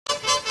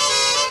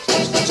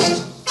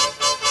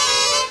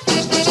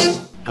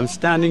I'm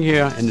standing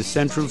here in the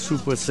Central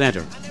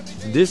Supercenter.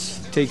 This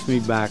takes me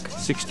back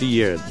 60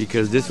 years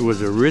because this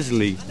was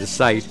originally the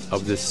site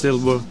of the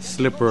Silver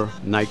Slipper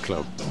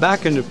nightclub.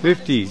 Back in the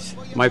 50s,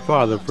 my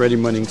father, Freddie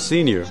Munnings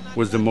Sr,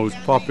 was the most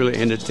popular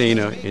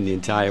entertainer in the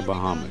entire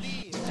Bahamas.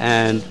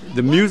 And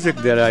the music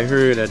that I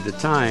heard at the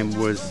time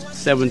was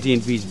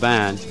 17-piece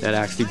band that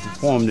actually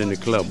performed in the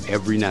club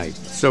every night.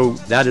 So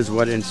that is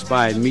what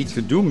inspired me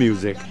to do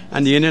music.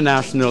 And the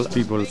international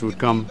people would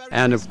come,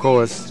 and of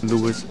course,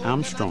 Louis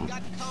Armstrong.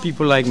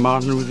 People like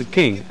Martin Luther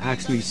King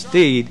actually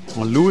stayed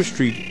on Lewis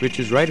Street, which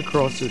is right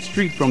across the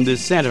street from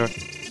this center.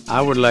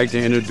 I would like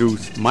to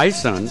introduce my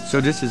son. So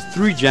this is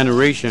 3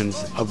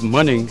 generations of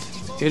Munnings.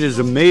 It is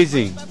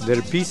amazing that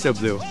a piece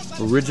of the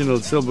original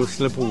Silver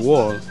Slipper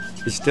wall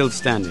is still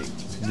standing.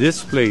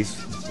 This place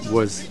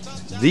was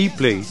the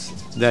place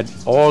that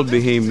all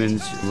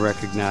Bahamians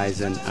recognized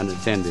and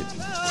attended.